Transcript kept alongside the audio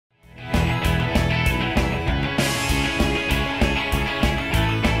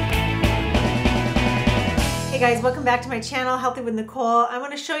guys, welcome back to my channel, Healthy with Nicole. I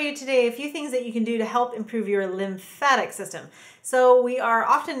want to show you today a few things that you can do to help improve your lymphatic system. So we are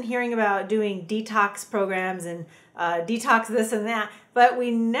often hearing about doing detox programs and detox this and that, but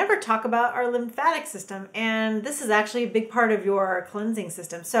we never talk about our lymphatic system, and this is actually a big part of your cleansing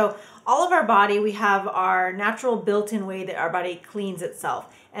system. So all of our body, we have our natural built-in way that our body cleans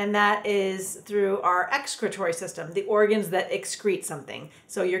itself, and that is through our excretory system, the organs that excrete something.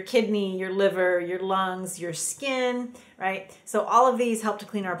 So your kidney, your liver, your lungs, your skin, right? So all of these help to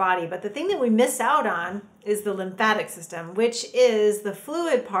clean our body, but the thing that we miss out on is the lymphatic system, which is the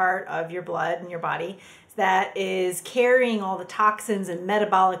fluid part of your blood and your body that is carrying all the toxins and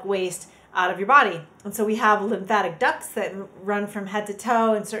metabolic waste out of your body. And so we have lymphatic ducts that run from head to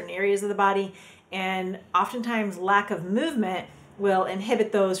toe in certain areas of the body, and oftentimes lack of movement will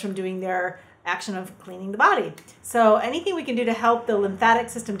inhibit those from doing their action of cleaning the body. So anything we can do to help the lymphatic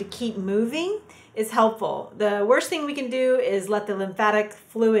system to keep moving is helpful. The worst thing we can do is let the lymphatic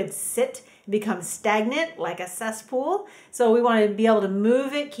fluid sit, become stagnant like a cesspool. So we want to be able to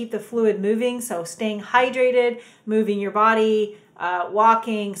move it, keep the fluid moving. So staying hydrated, moving your body,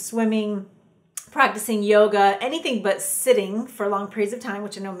 walking, swimming, practicing yoga, anything but sitting for long periods of time,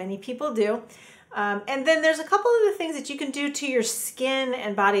 which I know many people do. And then there's a couple of the things that you can do to your skin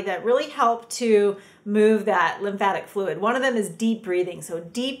and body that really help to move that lymphatic fluid. One of them is deep breathing. So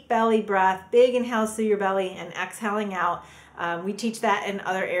deep belly breath, big inhales through your belly and exhaling out. We teach that in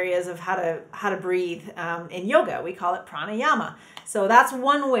other areas of how to breathe in yoga. We call it pranayama. So that's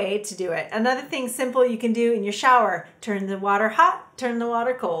one way to do it. Another thing simple you can do in your shower: turn the water hot, turn the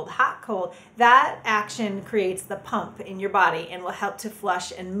water cold, hot, cold. That action creates the pump in your body and will help to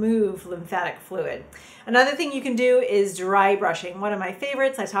flush and move lymphatic fluid. Another thing you can do is dry brushing. One of my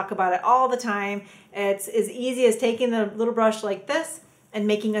favorites. I talk about it all the time. It's as easy as taking the little brush like this and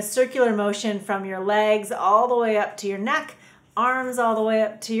making a circular motion from your legs all the way up to your neck, arms all the way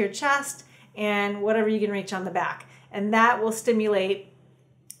up to your chest, and whatever you can reach on the back. And that will stimulate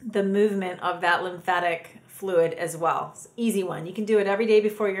the movement of that lymphatic fluid as well. It's an easy one. You can do it every day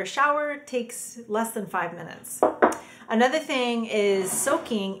before your shower. It takes less than 5 minutes. Another thing is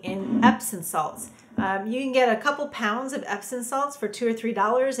soaking in Epsom salts. You can get a couple pounds of Epsom salts for $2 or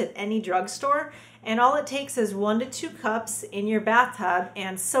 $3 at any drugstore, and all it takes is 1 to 2 cups in your bathtub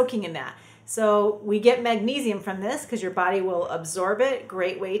and soaking in that. So we get magnesium from this because your body will absorb it.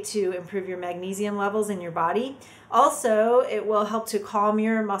 Great way to improve your magnesium levels in your body. Also, it will help to calm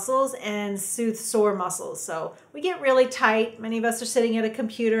your muscles and soothe sore muscles. So we get really tight. Many of us are sitting at a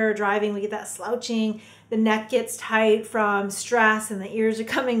computer driving. We get that slouching. The neck gets tight from stress and the ears are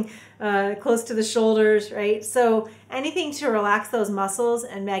coming close to the shoulders, right? So anything to relax those muscles,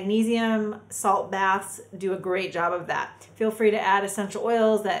 and magnesium salt baths do a great job of that. Feel free to add essential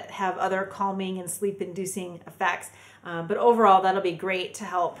oils that have other calming and sleep-inducing effects. But overall, that'll be great to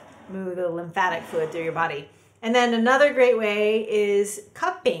help move the lymphatic fluid through your body. And then another great way is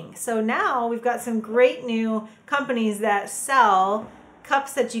cupping. So now we've got some great new companies that sell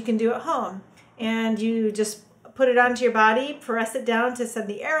cups that you can do at home. And you just put it onto your body, press it down to send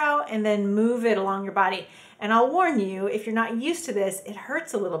the air out, and then move it along your body. And I'll warn you, if you're not used to this, it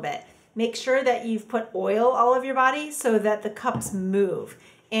hurts a little bit. Make sure that you've put oil all over your body so that the cups move.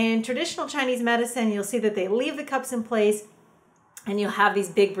 In traditional Chinese medicine, you'll see that they leave the cups in place and you'll have these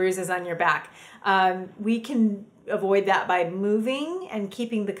big bruises on your back. We can avoid that by moving and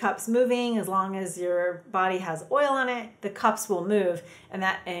keeping the cups moving. As long as your body has oil on it, the cups will move, and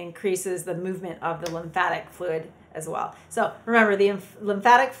that increases the movement of the lymphatic fluid as well. So remember, the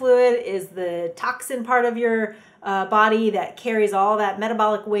lymphatic fluid is the toxin part of your body that carries all that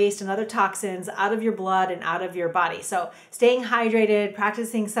metabolic waste and other toxins out of your blood and out of your body. So staying hydrated,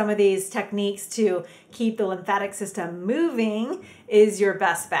 practicing some of these techniques to keep the lymphatic system moving is your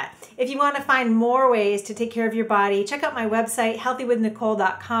best bet. If you want to find more ways to take care of your body, check out my website,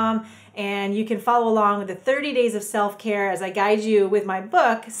 healthywithnicole.com, and you can follow along with the 30 days of self-care as I guide you with my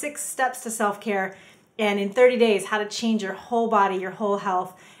book, 6 Steps to Self-Care, and in 30 days, how to change your whole body, your whole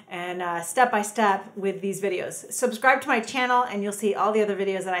health, and step by step with these videos. Subscribe to my channel and you'll see all the other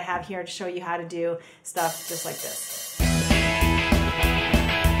videos that I have here to show you how to do stuff just like this.